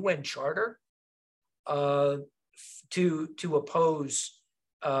in the UN Charter, to oppose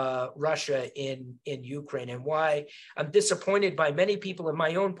Russia in Ukraine, and why I'm disappointed by many people in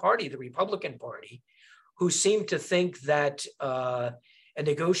my own party, the Republican Party, who seem to think that a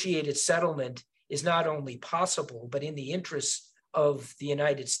negotiated settlement is not only possible, but in the interests of the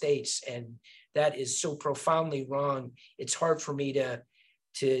United States. And that is so profoundly wrong. It's hard for me to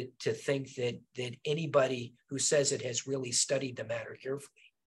think that anybody who says it has really studied the matter carefully.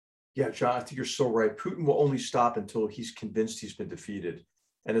 Yeah, John, I think you're so right. Putin will only stop until he's convinced he's been defeated.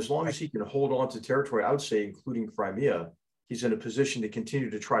 And as long as he can hold on to territory, I would say, including Crimea, he's in a position to continue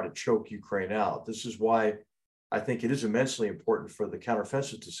to try to choke Ukraine out. This is why I think it is immensely important for the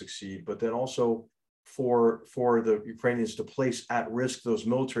counteroffensive to succeed, but then also for the Ukrainians to place at risk those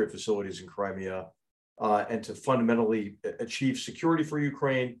military facilities in Crimea and to fundamentally achieve security for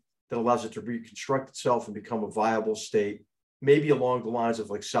Ukraine that allows it to reconstruct itself and become a viable state, maybe along the lines of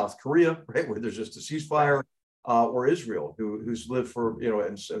like South Korea, right, where there's just a ceasefire, or Israel, who's lived for,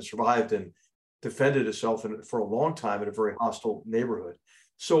 and survived and defended itself for a long time in a very hostile neighborhood.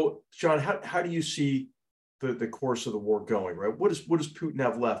 So, John, how do you see the course of the war going, right? What does Putin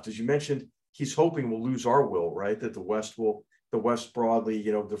have left? As you mentioned, he's hoping we'll lose our will, right? That the West broadly,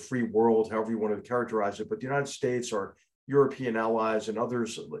 the free world, however you want to characterize it, but the United States, our European allies and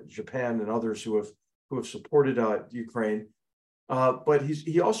others, Japan and others who have supported Ukraine. But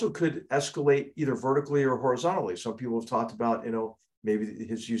he also could escalate either vertically or horizontally. Some people have talked about, maybe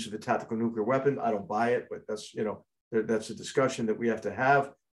his use of a tactical nuclear weapon. I don't buy it, but that's a discussion that we have to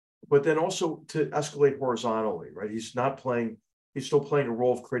have. But then also to escalate horizontally, right? He's still playing a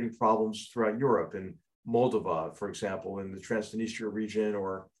role of creating problems throughout Europe, in Moldova, for example, in the Transnistria region,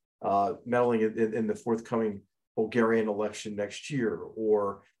 or meddling in the forthcoming Bulgarian election next year,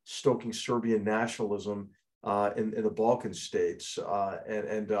 or stoking Serbian nationalism in the Balkan states,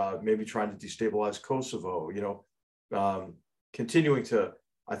 and maybe trying to destabilize Kosovo, continuing to,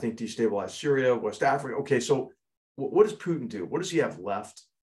 I think, destabilize Syria, West Africa. Okay, so what does Putin do? What does he have left?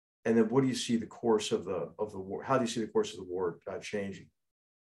 And then what do you see the course of the war? How do you see the course of the war changing?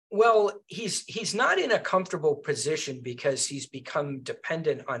 Well, he's not in a comfortable position because he's become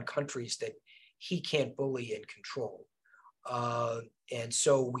dependent on countries that he can't bully and control. And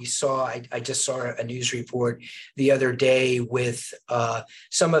so we saw, I just saw a news report the other day with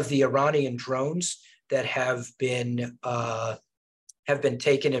some of the Iranian drones that have been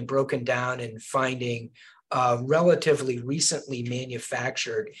taken and broken down, and finding relatively recently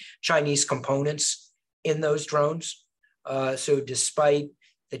manufactured Chinese components in those drones. So despite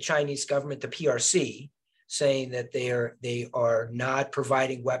the Chinese government, the PRC, saying that they are not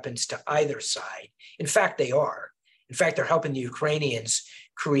providing weapons to either side. In fact, they are. In fact, they're helping the Ukrainians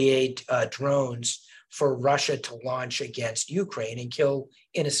create drones for Russia to launch against Ukraine and kill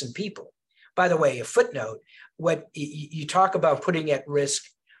innocent people. By the way, a footnote, what you talk about putting at risk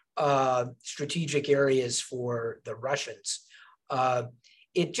strategic areas for the Russians.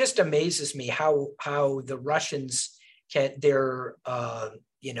 It just amazes me how the Russians can, their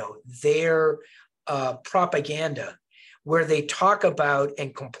propaganda, where they talk about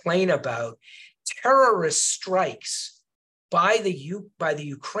and complain about terrorist strikes by the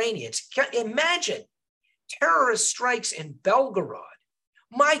Ukrainians. Imagine terrorist strikes in Belgorod.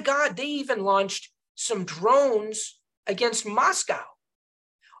 My God, they even launched some drones against Moscow.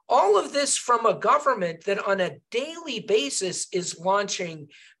 All of this from a government that on a daily basis is launching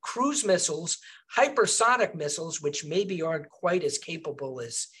cruise missiles, hypersonic missiles, which maybe aren't quite as capable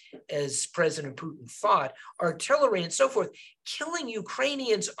as President Putin thought, artillery and so forth, killing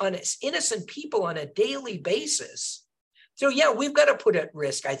Ukrainians, on innocent people on a daily basis. So yeah, we've got to put at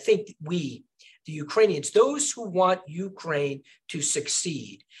risk, I think the Ukrainians, those who want Ukraine to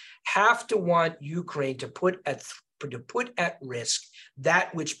succeed, have to want Ukraine to put at risk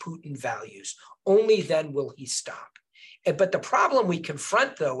that which Putin values. Only then will he stop. But the problem we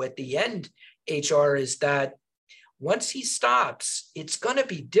confront, though, at the end, HR, is that once he stops, it's going to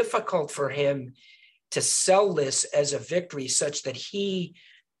be difficult for him to sell this as a victory such that he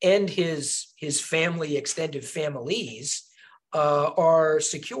and his family, extended families, are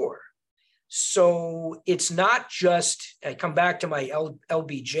secure. So it's not just, I come back to my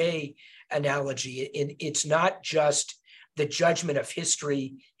LBJ analogy, it's not just the judgment of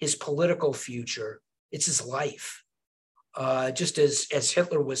history, his political future, it's his life. Just as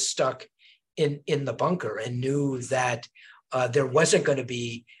Hitler was stuck in the bunker and knew that there wasn't going to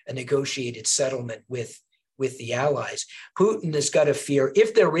be a negotiated settlement with the Allies. Putin has got to fear,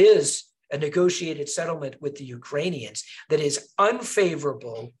 if there is a negotiated settlement with the Ukrainians that is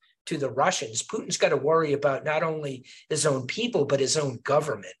unfavorable to the Russians, Putin's got to worry about not only his own people, but his own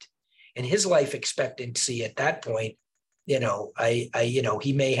government. And his life expectancy at that point,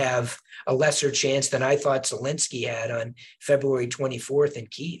 he may have a lesser chance than I thought Zelensky had on February 24th in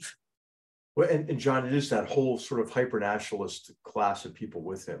Kyiv. Well, and John, it is that whole sort of hyper-nationalist class of people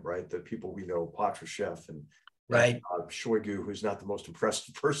with him, right? The people we know, Patrushev and right, Shoigu, who's not the most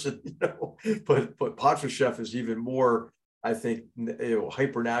impressive person, but Patrushev is even more, I think,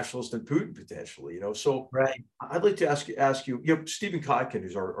 hyper-nationalist than Putin potentially, So right. I'd like to ask you, Stephen Kotkin,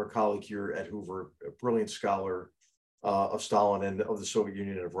 who's our colleague here at Hoover, a brilliant scholar of Stalin and of the Soviet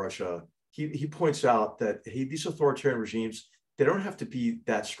Union and of Russia. He points out that these authoritarian regimes, they don't have to be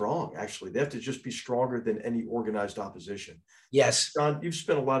that strong. Actually, they have to just be stronger than any organized opposition. Yes, John, you've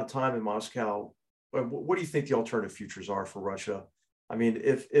spent a lot of time in Moscow. What do you think the alternative futures are for Russia? I mean,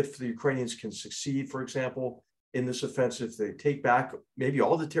 if the Ukrainians can succeed, for example, in this offensive, they take back maybe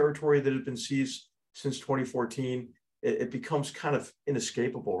all the territory that had been seized since 2014, it becomes kind of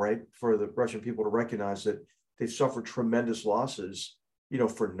inescapable, right, for the Russian people to recognize that they've suffered tremendous losses,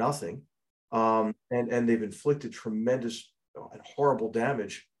 for nothing, and they've inflicted tremendous and horrible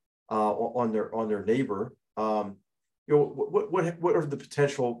damage on their neighbor. What are the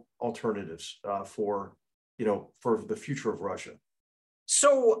potential alternatives for the future of Russia?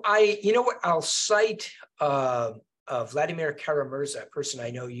 So I'll cite Vladimir Kara-Murza, a person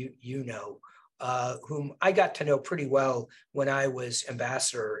I know you know, whom I got to know pretty well when I was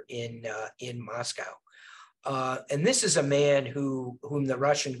ambassador in Moscow. And this is a man whom the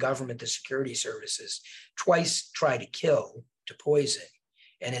Russian government, the security services, twice tried to kill, to poison,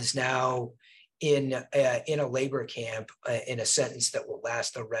 and is now in a labor camp in a sentence that will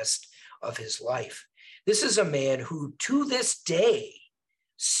last the rest of his life. This is a man who, to this day,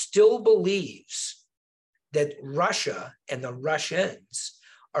 still believes that Russia and the Russians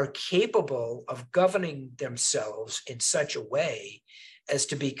are capable of governing themselves in such a way as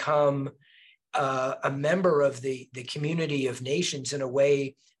to become a member of the community of nations in a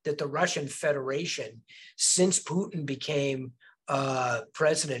way that the Russian Federation, since Putin became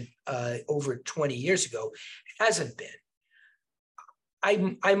president over 20 years ago, hasn't been.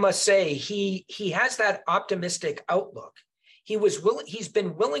 I must say he has that optimistic outlook. He's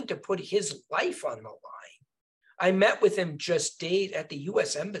been willing to put his life on the line. I met with him just days at the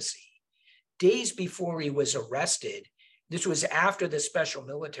U.S. Embassy, days before he was arrested. This was after the special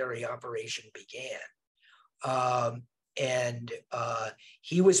military operation began. And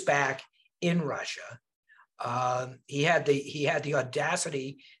he was back in Russia. He had the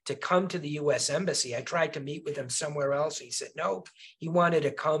audacity to come to the U.S. Embassy. I tried to meet with him somewhere else. He said no. He wanted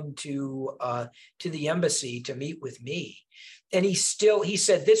to come to the embassy to meet with me. And he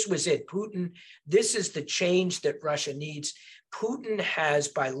said this was it. Putin, this is the change that Russia needs. Putin has,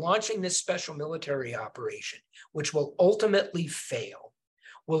 by launching this special military operation, which will ultimately fail,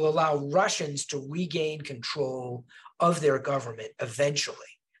 will allow Russians to regain control of their government eventually.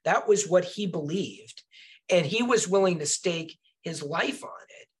 That was what he believed. And he was willing to stake his life on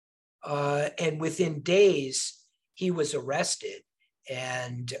it. And within days, he was arrested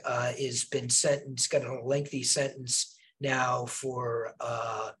and has been sentenced, got a lengthy sentence now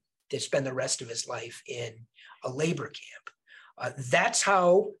to spend the rest of his life in a labor camp. That's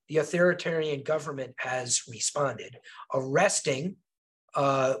how the authoritarian government has responded, arresting,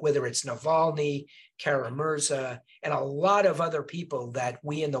 whether it's Navalny, Kara-Murza, and a lot of other people that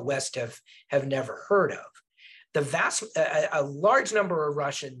we in the West have never heard of. A large number of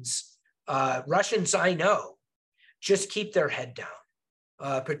Russians I know, just keep their head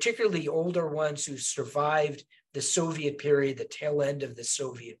down, particularly older ones who survived the Soviet period, the tail end of the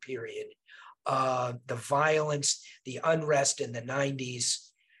Soviet period, the violence, the unrest in the 90s.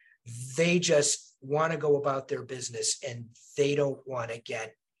 They just want to go about their business and they don't want to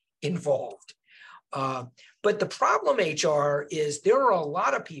get involved. But the problem, HR, is there are a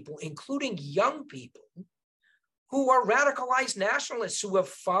lot of people, including young people, who are radicalized nationalists who have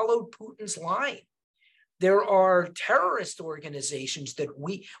followed Putin's line. There are terrorist organizations that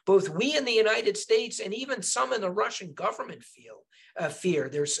both we in the United States and even some in the Russian government fear.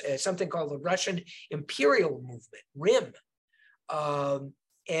 There's something called the Russian Imperial Movement, RIM.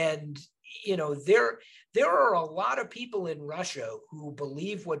 And you know, there are a lot of people in Russia who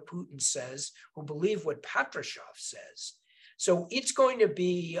believe what Putin says, who believe what Patrushev says. So it's going to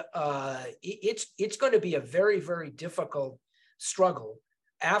be it's going to be a very, very difficult struggle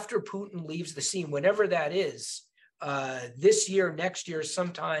after Putin leaves the scene, whenever that is, this year, next year,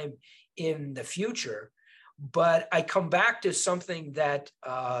 sometime in the future. But I come back to something that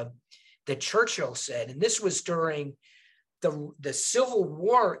Churchill said, and this was during the civil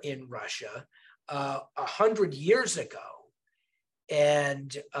war in Russia 100 years ago.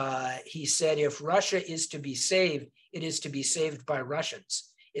 And he said, if Russia is to be saved, it is to be saved by Russians.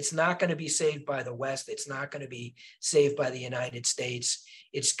 It's not going to be saved by the West. It's not going to be saved by the United States.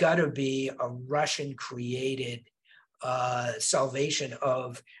 It's got to be a Russian-created salvation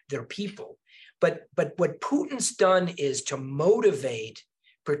of their people. But what Putin's done is to motivate,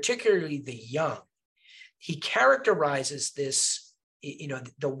 particularly the young. He characterizes this, you know,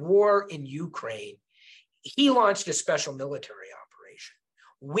 the war in Ukraine. He launched a special military operation.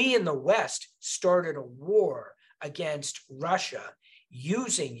 We in the West started a war against Russia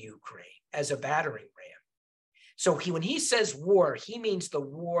using Ukraine as a battering ram. So when he says war, he means the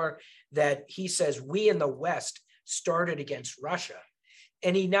war that he says we in the West started against Russia.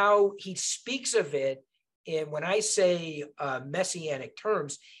 And he speaks of it in, when I say messianic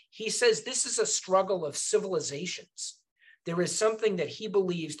terms, he says this is a struggle of civilizations. There is something that he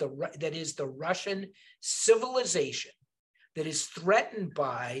believes that is the Russian civilization that is threatened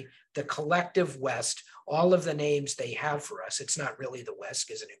by the collective West, all of the names they have for us. It's not really the West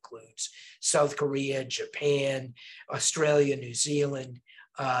because it includes South Korea, Japan, Australia, New Zealand,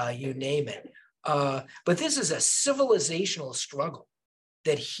 you name it. But this is a civilizational struggle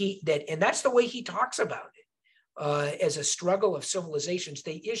and that's the way he talks about it, as a struggle of civilizations.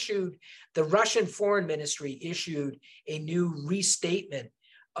 The Russian Foreign Ministry issued a new restatement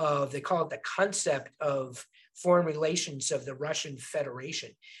of, they call it the concept of foreign relations of the Russian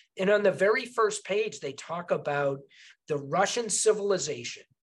Federation. And on the very first page, they talk about the Russian civilization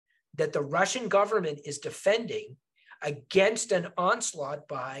that the Russian government is defending against an onslaught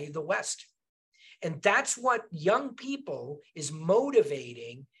by the West. And that's what young people is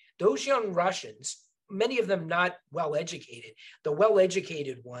motivating those young Russians, many of them not well-educated. The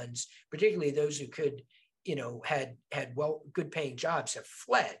well-educated ones, particularly those who could, you know, had good paying jobs, have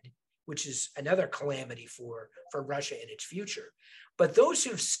fled, which is another calamity for Russia in its future. But those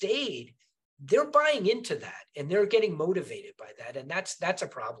who've stayed, they're buying into that and they're getting motivated by that. And that's a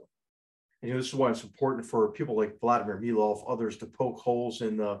problem. You know, this is why it's important for people like Vladimir Milov, others, to poke holes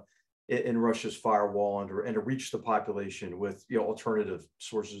in the in Russia's firewall and to reach the population with alternative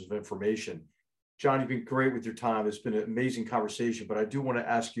sources of information. John, you've been great with your time. It's been an amazing conversation, but I do want to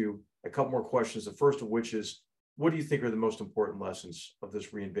ask you a couple more questions. The first of which is, what do you think are the most important lessons of this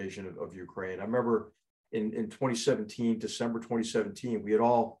reinvasion of Ukraine? I remember in 2017, December 2017, we had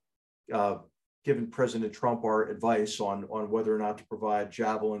all given President Trump our advice on whether or not to provide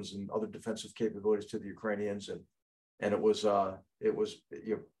javelins and other defensive capabilities to the Ukrainians, and it was a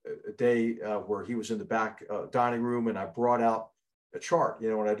day where he was in the back dining room, and I brought out a chart,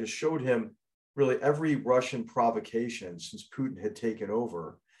 and I just showed him really every Russian provocation since Putin had taken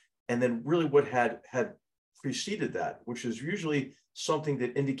over, and then really what had preceded that, which is usually something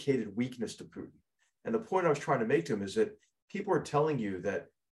that indicated weakness to Putin. And the point I was trying to make to him is that people are telling you that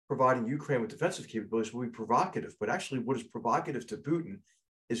providing Ukraine with defensive capabilities will be provocative, but actually what is provocative to Putin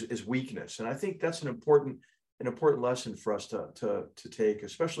is weakness. And I think that's an important lesson for us to take,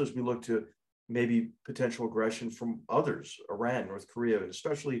 especially as we look to maybe potential aggression from others, Iran, North Korea, and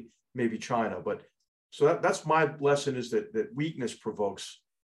especially maybe China. But so that's my lesson, is that weakness provokes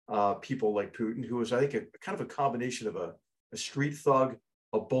people like Putin, who is, I think, a kind of a combination of a street thug,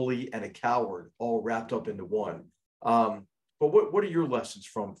 a bully, and a coward, all wrapped up into one. But what are your lessons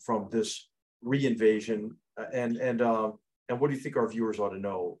from this reinvasion, and what do you think our viewers ought to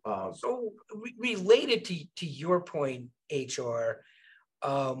know? So related to your point, HR,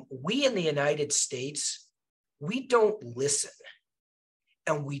 we in the United States, we don't listen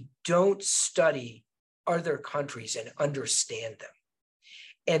and we don't study other countries and understand them.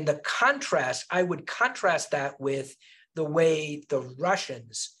 And the contrast, I would contrast that with the way the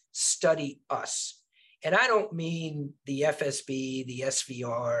Russians study us. And I don't mean the FSB, the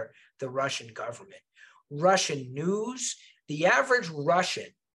SVR, the Russian government. Russian news, the average Russian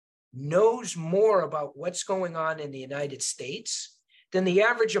knows more about what's going on in the United States than the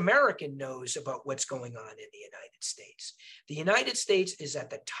average American knows about what's going on in the United States. The United States is at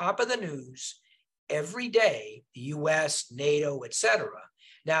the top of the news every day, the US, NATO, et cetera.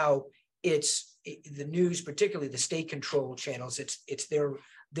 Now, it's the news, particularly the state-controlled channels, it's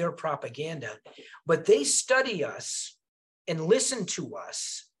their propaganda, but they study us and listen to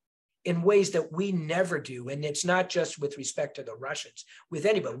us in ways that we never do. And it's not just with respect to the Russians, with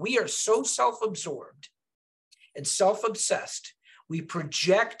anybody. We are so self-absorbed and self-obsessed. We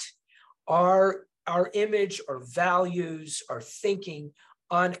project our image, our values, our thinking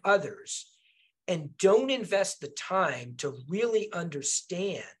on others, and don't invest the time to really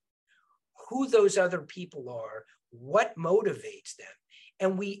understand who those other people are, what motivates them.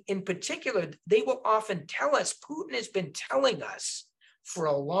 And we, in particular, they will often tell us, Putin has been telling us for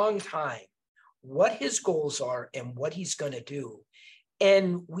a long time what his goals are and what he's going to do.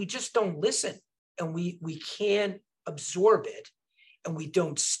 And we just don't listen, and we can't absorb it, and we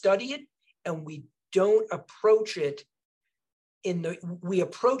don't study it, and we don't approach it we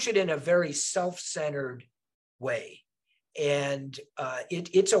approach it in a very self-centered way. And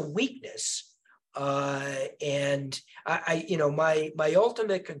it's a weakness. And my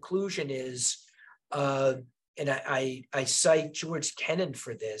ultimate conclusion is, and I cite George Kennan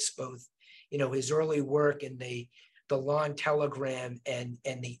for this, both, his early work in the long telegram and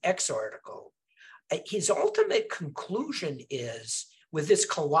the X article. His ultimate conclusion is, with this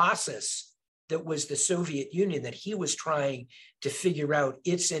colossus that was the Soviet Union, that he was trying to figure out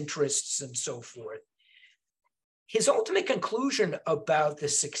its interests and so forth. His ultimate conclusion about the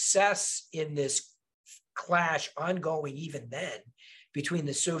success in this clash ongoing even then between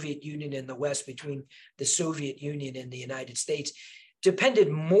the Soviet Union and the West, between the Soviet Union and the United States, depended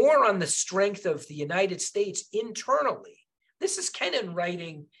more on the strength of the United States internally. This is Kennan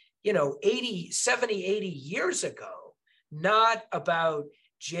writing, 70, 80 years ago, not about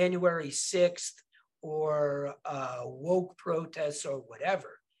January 6th or woke protests or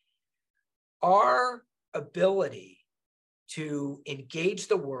whatever. Our ability to engage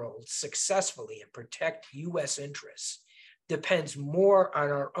the world successfully and protect US interests depends more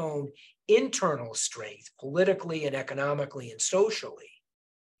on our own internal strength, politically and economically and socially,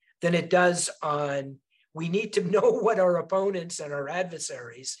 than it does on, we need to know what our opponents and our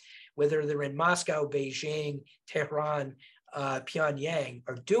adversaries, whether they're in Moscow, Beijing, Tehran, Pyongyang,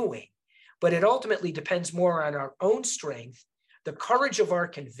 are doing. But it ultimately depends more on our own strength, the courage of our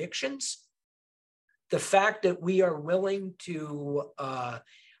convictions, the fact that we are willing to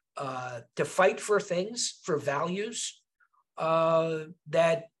fight for things, for values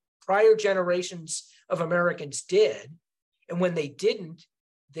that prior generations of Americans did. And when they didn't,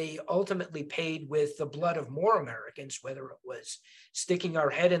 they ultimately paid with the blood of more Americans, whether it was sticking our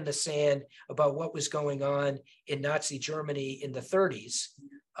head in the sand about what was going on in Nazi Germany in the 30s,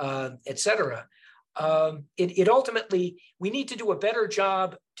 etc. It ultimately, we need to do a better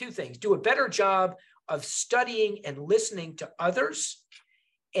job, two things, do a better job of studying and listening to others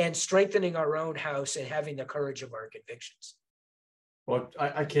and strengthening our own house and having the courage of our convictions. Well,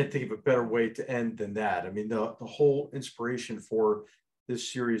 I can't think of a better way to end than that. I mean, the whole inspiration for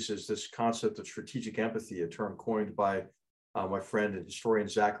this series is this concept of strategic empathy, a term coined by my friend and historian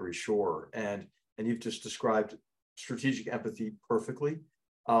Zachary Shore. And you've just described strategic empathy perfectly,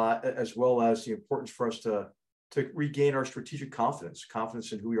 as well as the importance for us to regain our strategic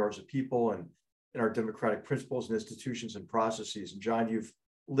confidence in who we are as a people and in our democratic principles and institutions and processes. And John, you've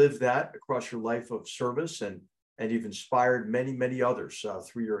lived that across your life of service, and you've inspired many, many others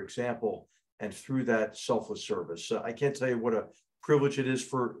through your example and through that selfless service. I can't tell you what a privilege it is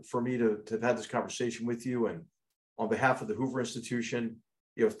for me to have had this conversation with you. And on behalf of the Hoover Institution,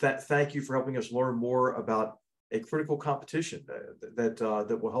 thank you for helping us learn more about a critical competition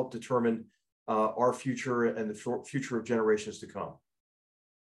that will help determine our future and the future of generations to come.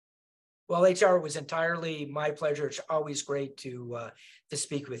 Well, HR, it was entirely my pleasure. It's always great to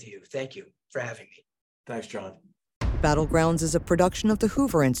speak with you. Thank you for having me. Thanks, John. Battlegrounds is a production of the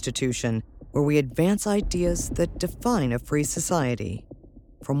Hoover Institution, where we advance ideas that define a free society.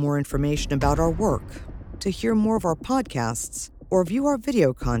 For more information about our work, to hear more of our podcasts, or view our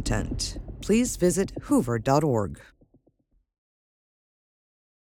video content, please visit hoover.org.